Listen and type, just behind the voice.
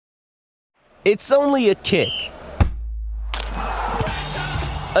It's only a kick,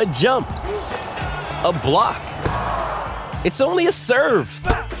 a jump, a block. It's only a serve.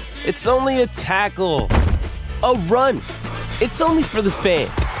 It's only a tackle, a run. It's only for the fans.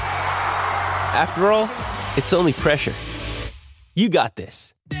 After all, it's only pressure. You got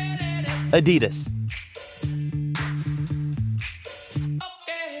this. Adidas.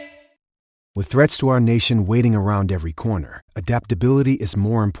 With threats to our nation waiting around every corner, adaptability is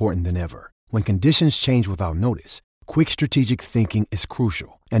more important than ever. When conditions change without notice, quick strategic thinking is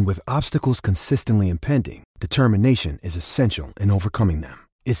crucial. And with obstacles consistently impending, determination is essential in overcoming them.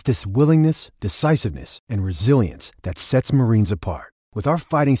 It's this willingness, decisiveness, and resilience that sets Marines apart. With our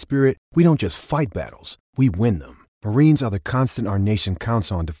fighting spirit, we don't just fight battles, we win them. Marines are the constant our nation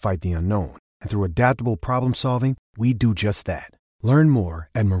counts on to fight the unknown. And through adaptable problem solving, we do just that. Learn more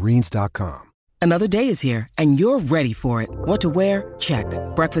at marines.com. Another day is here, and you're ready for it. What to wear? Check.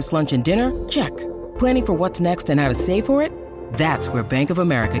 Breakfast, lunch, and dinner? Check. Planning for what's next and how to save for it? That's where Bank of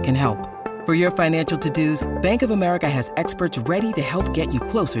America can help. For your financial to-dos, Bank of America has experts ready to help get you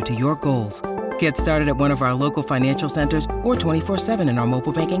closer to your goals. Get started at one of our local financial centers or 24/7 in our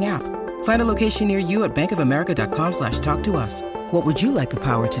mobile banking app. Find a location near you at bankofamerica.com/talktous. What would you like the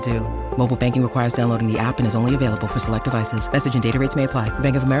power to do? Mobile banking requires downloading the app and is only available for select devices. Message and data rates may apply.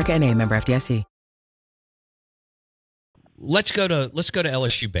 Bank of America N.A., member FDIC. Let's go to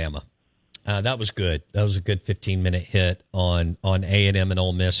LSU Bama. That was good. That was a good 15-minute hit on A&M and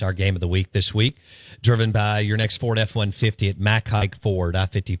Ole Miss, our game of the week this week, driven by your next Ford F-150 at Mack Hike Ford,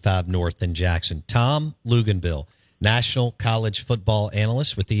 I-55 North in Jackson. Tom Luginbill, National College Football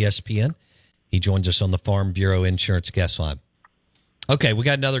Analyst with ESPN. He joins us on the Farm Bureau Insurance Guest Line. Okay, we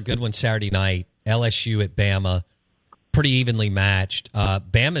got another good one Saturday night. LSU at Bama, pretty evenly matched.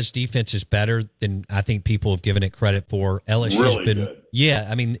 Bama's defense is better than I think people have given it credit for. LSU's really been good. Yeah,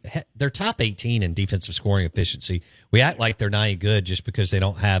 I mean, they're top 18 in defensive scoring efficiency. We act like they're not any good just because they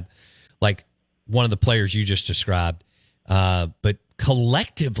don't have, like, one of the players you just described. But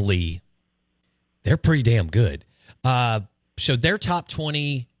collectively, they're pretty damn good. So they're top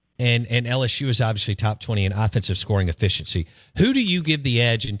 20, and LSU is obviously top 20 in offensive scoring efficiency. Who do you give the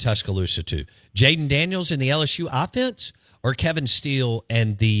edge in Tuscaloosa to? Jayden Daniels in the LSU offense or Kevin Steele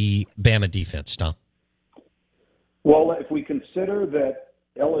and the Bama defense, Tom? Well, if we consider that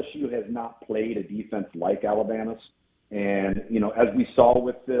LSU has not played a defense like Alabama's, and as we saw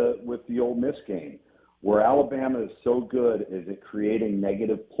with the Ole Miss game, where Alabama is so good is at creating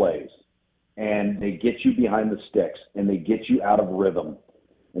negative plays, and they get you behind the sticks and they get you out of rhythm,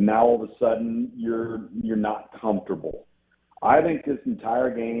 and now all of a sudden you're not comfortable. I think this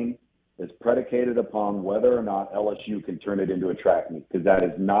entire game is predicated upon whether or not LSU can turn it into a track meet, because that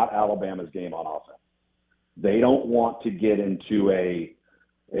is not Alabama's game on offense. They don't want to get into a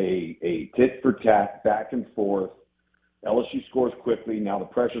tit for tat, back and forth. LSU scores quickly. Now the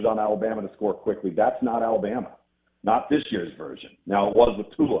pressure's on Alabama to score quickly. That's not Alabama. Not this year's version. Now it was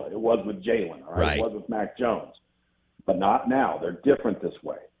with Tua. It was with Jayden. Right? It was with Mac Jones. But not now. They're different this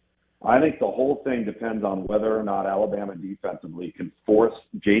way. I think the whole thing depends on whether or not Alabama defensively can force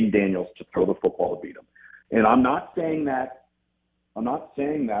Jayden Daniels to throw the football to beat him. And I'm not saying that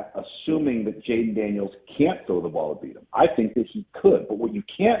assuming that Jayden Daniels can't throw the ball to beat him. I think that he could. But what you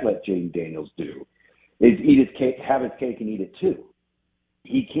can't let Jayden Daniels do is eat his cake, have his cake and eat it too.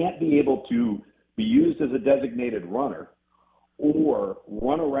 He can't be able to be used as a designated runner or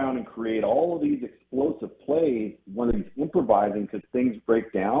run around and create all of these explosive plays when he's improvising because things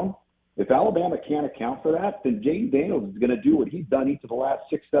break down. If Alabama can't account for that, then Jayden Daniels is going to do what he's done each of the last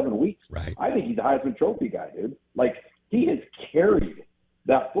 6-7 weeks. Right. I think he's a Heisman Trophy guy, dude. Like, he has carried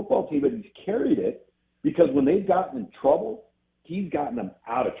that football team, but he's carried it because when they've gotten in trouble, he's gotten them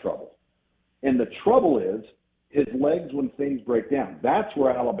out of trouble. And the trouble is his legs when things break down. That's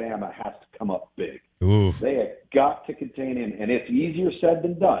where Alabama has to come up big. Oof. They have got to contain him, and it's easier said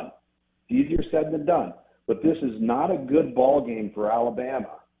than done. But this is not a good ball game for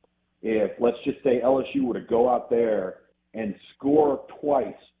Alabama if, let's just say, LSU were to go out there and score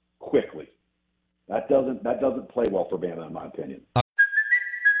twice quickly. That doesn't play well for Bama, in my opinion.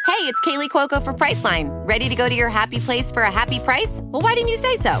 Hey, it's Kaylee Cuoco for Priceline. Ready to go to your happy place for a happy price? Well, why didn't you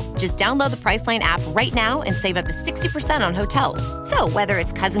say so? Just download the Priceline app right now and save up to 60% on hotels. So whether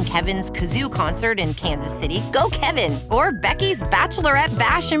it's Cousin Kevin's Kazoo Concert in Kansas City, go Kevin, or Becky's Bachelorette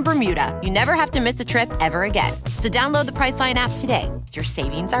Bash in Bermuda, you never have to miss a trip ever again. So download the Priceline app today. Your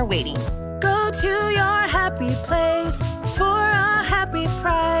savings are waiting. Go to your happy place for a happy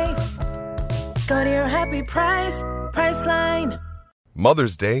price. Go to your happy price, Priceline.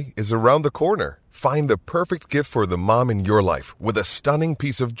 Mother's Day is around the corner. Find the perfect gift for the mom in your life with a stunning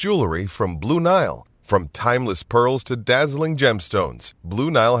piece of jewelry from Blue Nile. From timeless pearls to dazzling gemstones,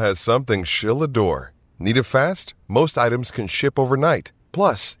 Blue Nile has something she'll adore. Need it fast? Most items can ship overnight.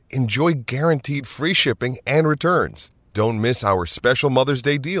 Plus, enjoy guaranteed free shipping and returns. Don't miss our special Mother's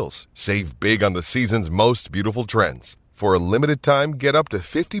Day deals. Save big on the season's most beautiful trends. For a limited time, get up to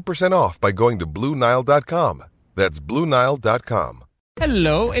 50% off by going to BlueNile.com. That's BlueNile.com.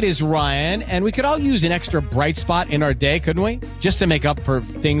 Hello, it is Ryan, and we could all use an extra bright spot in our day, couldn't we? Just to make up for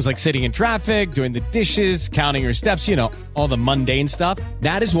things like sitting in traffic, doing the dishes, counting your steps, all the mundane stuff.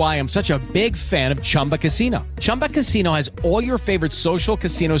 That is why I'm such a big fan of Chumba Casino. Chumba Casino has all your favorite social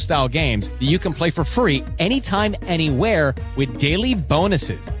casino-style games that you can play for free anytime, anywhere with daily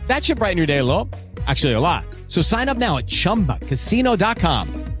bonuses. That should brighten your day a little. Actually, a lot. So sign up now at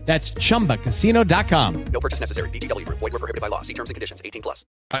ChumbaCasino.com. That's ChumbaCasino.com. No purchase necessary. VGW Group. Void where prohibited by law. See terms and conditions. 18+. All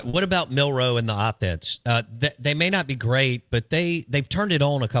right, what about Milroe and the offense? They may not be great, but they've turned it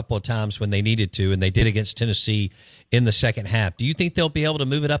on a couple of times when they needed to, and they did against Tennessee in the second half. Do you think they'll be able to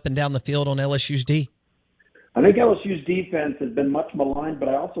move it up and down the field on LSU's D? I think LSU's defense has been much maligned, but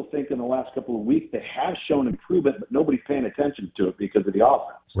I also think in the last couple of weeks they have shown improvement, but nobody's paying attention to it because of the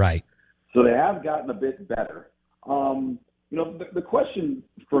offense. Right. So they have gotten a bit better. The question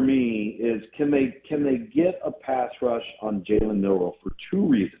for me is can they get a pass rush on Jalen Milroe for two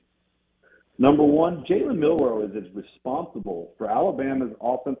reasons. Number one, Jalen Milroe is as responsible for Alabama's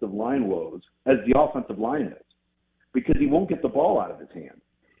offensive line woes as the offensive line is because he won't get the ball out of his hand.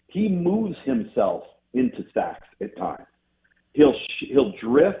 He moves himself into sacks at times. He'll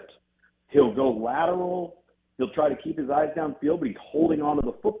drift. He'll go lateral. He'll try to keep his eyes downfield, but he's holding onto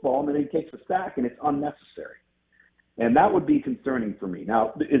the football, and then he takes a sack, and it's unnecessary. And that would be concerning for me.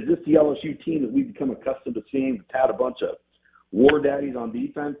 Now, is this the LSU team that we've become accustomed to seeing that's had a bunch of war daddies on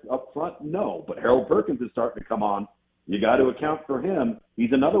defense up front? No, but Harold Perkins is starting to come on. You got to account for him.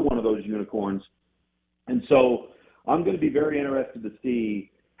 He's another one of those unicorns. And so I'm going to be very interested to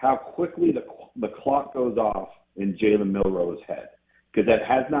see how quickly the clock goes off in Jalen Milroe's head, because that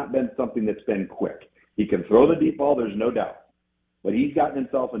has not been something that's been quick. He can throw the deep ball, there's no doubt. But he's gotten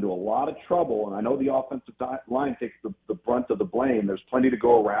himself into a lot of trouble, and I know the offensive line takes the brunt of the blame. There's plenty to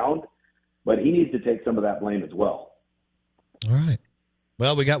go around, but he needs to take some of that blame as well. All right.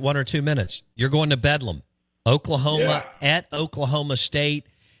 Well, we got 1 or 2 minutes. You're going to Bedlam, Oklahoma at Oklahoma State,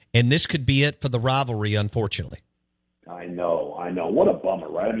 and this could be it for the rivalry, unfortunately. I know. What a bummer,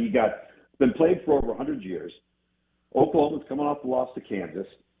 right? I mean, it's been played for over 100 years. Oklahoma's coming off the loss to Kansas.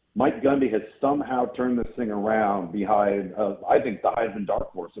 Mike Gundy has somehow turned this thing around behind, I think, the Heisman dark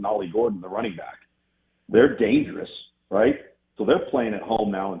horse and Ollie Gordon, the running back. They're dangerous, right? So they're playing at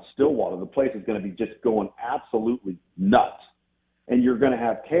home now in Stillwater. The place is going to be just going absolutely nuts. And you're going to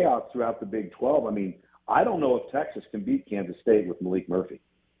have chaos throughout the Big 12. I mean, I don't know if Texas can beat Kansas State with Malik Murphy.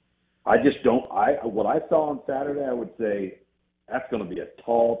 I just don't. What I saw on Saturday, I would say that's going to be a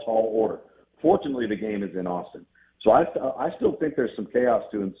tall order. Fortunately, the game is in Austin. So I still think there's some chaos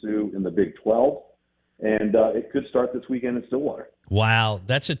to ensue in the Big 12, and it could start this weekend in Stillwater. Wow,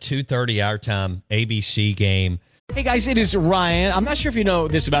 that's a 2:30 our time ABC game. Hey guys, it is Ryan. I'm not sure if you know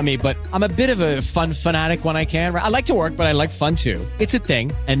this about me, but I'm a bit of a fun fanatic when I can. I like to work, but I like fun too. It's a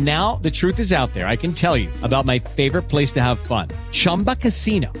thing. And now the truth is out there. I can tell you about my favorite place to have fun. Chumba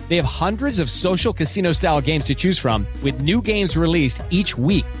Casino. They have hundreds of social casino style games to choose from with new games released each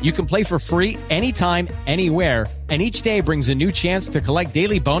week. You can play for free anytime, anywhere. And each day brings a new chance to collect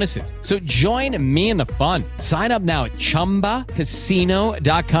daily bonuses. So join me in the fun. Sign up now at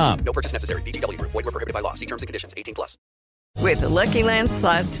ChumbaCasino.com. No purchase necessary. VGW Group. Void where prohibited by law. See terms and conditions. 18+. With the Lucky Land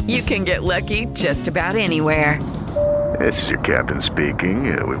Slots, you can get lucky just about anywhere. This is your captain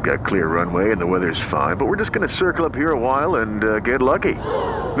speaking. We've got clear runway and the weather's fine, but we're just going to circle up here a while and get lucky.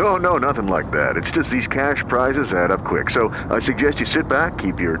 No, nothing like that. It's just these cash prizes add up quick. So I suggest you sit back,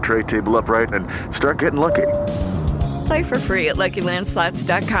 keep your tray table upright, and start getting lucky. Play for free at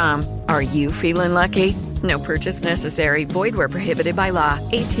LuckyLandSlots.com. Are you feeling lucky? No purchase necessary. Void where prohibited by law.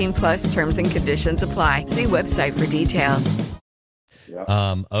 18+ terms and conditions apply. See website for details.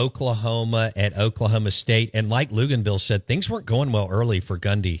 Oklahoma at Oklahoma State. And like Luginbill said, things weren't going well early for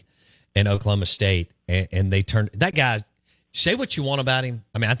Gundy and Oklahoma State. And they turned – that guy, say what you want about him.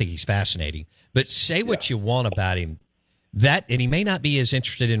 I mean, I think he's fascinating. But say what you want about him. And he may not be as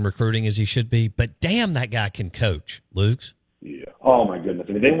interested in recruiting as he should be, but damn, that guy can coach, Luke's. Yeah. Oh, my goodness.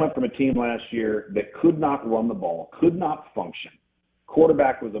 I mean, they went from a team last year that could not run the ball, could not function.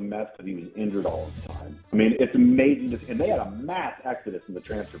 Quarterback was a mess because he was injured all the time. I mean, it's amazing. And they had a mass exodus in the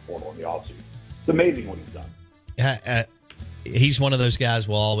transfer portal in the offseason. It's amazing what he's done. He's one of those guys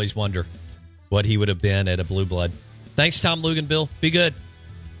we'll always wonder what he would have been at a Blue Blood. Thanks, Tom Luginbill. Be good.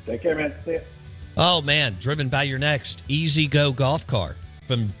 Take care, man. See ya. Oh, man, driven by your next Easy Go golf cart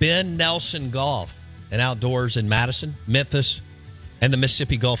from Ben Nelson Golf and Outdoors in Madison, Memphis, and the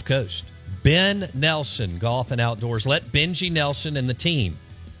Mississippi Gulf Coast. Ben Nelson Golf and Outdoors. Let Benji Nelson and the team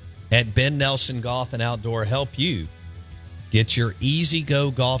at Ben Nelson Golf and Outdoor help you get your Easy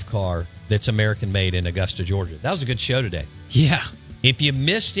Go golf car that's American-made in Augusta, Georgia. That was a good show today. Yeah. If you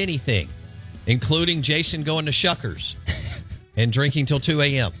missed anything, including Jason going to Shuckers and drinking till 2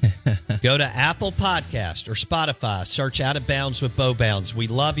 a.m., go to Apple Podcast or Spotify. Search Out of Bounds with Bo Bounds. We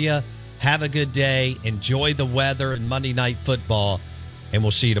love you. Have a good day. Enjoy the weather and Monday Night Football, and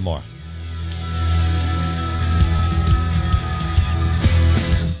we'll see you tomorrow.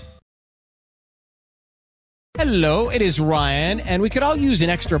 Hello, it is Ryan, and we could all use an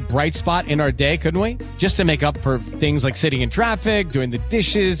extra bright spot in our day, couldn't we? Just to make up for things like sitting in traffic, doing the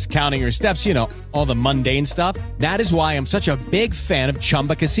dishes, counting your steps, all the mundane stuff. That is why I'm such a big fan of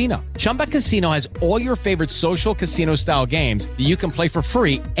Chumba Casino. Chumba Casino has all your favorite social casino-style games that you can play for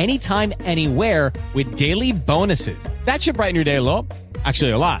free anytime, anywhere with daily bonuses. That should brighten your day a little.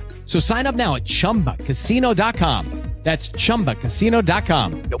 Actually, a lot. So sign up now at ChumbaCasino.com. That's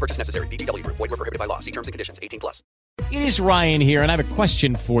ChumbaCasino.com. No purchase necessary. VGW Group. Void where prohibited by law. See terms and conditions. 18+. It is Ryan here, and I have a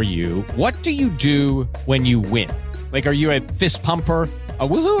question for you. What do you do when you win? Like, are you a fist pumper, a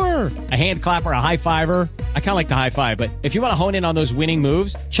woohooer, a hand clapper, a high fiver? I kind of like the high five, but if you want to hone in on those winning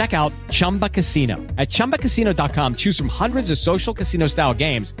moves, check out Chumba Casino. At ChumbaCasino.com, choose from hundreds of social casino-style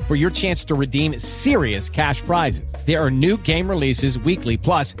games for your chance to redeem serious cash prizes. There are new game releases weekly,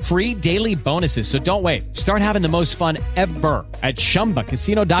 plus free daily bonuses, so don't wait. Start having the most fun ever at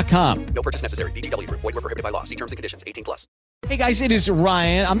ChumbaCasino.com. No purchase necessary. VGW Group. Void where prohibited by law. See terms and conditions. 18+. Hey guys, it is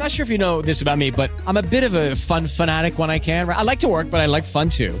Ryan. I'm not sure if you know this about me, but I'm a bit of a fun fanatic when I can. I like to work, but I like fun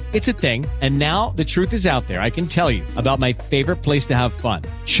too. It's a thing. And now the truth is out there. I can tell you about my favorite place to have fun.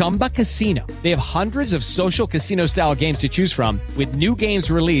 Chumba Casino. They have hundreds of social casino style games to choose from with new games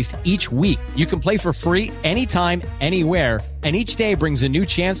released each week. You can play for free anytime, anywhere. And each day brings a new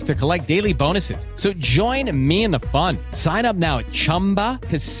chance to collect daily bonuses. So join me in the fun. Sign up now at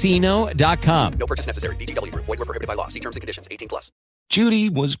ChumbaCasino.com. No purchase necessary. VGW Group. Void where prohibited by law. See terms and conditions. 18+. Judy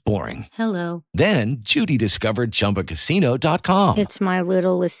was boring. Hello. Then Judy discovered ChumbaCasino.com. It's my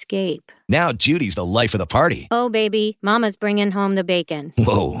little escape. Now Judy's the life of the party. Oh, baby, mama's bringing home the bacon.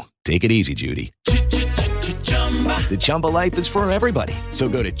 Whoa, take it easy, Judy. The Chumba life is for everybody. So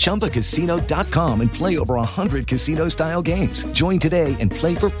go to ChumbaCasino.com and play over 100 casino-style games. Join today and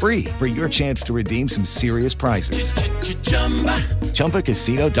play for free for your chance to redeem some serious prizes.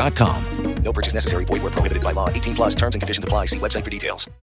 ChumbaCasino.com. No purchase necessary. Void where prohibited by law. 18+. Terms and conditions apply. See website for details.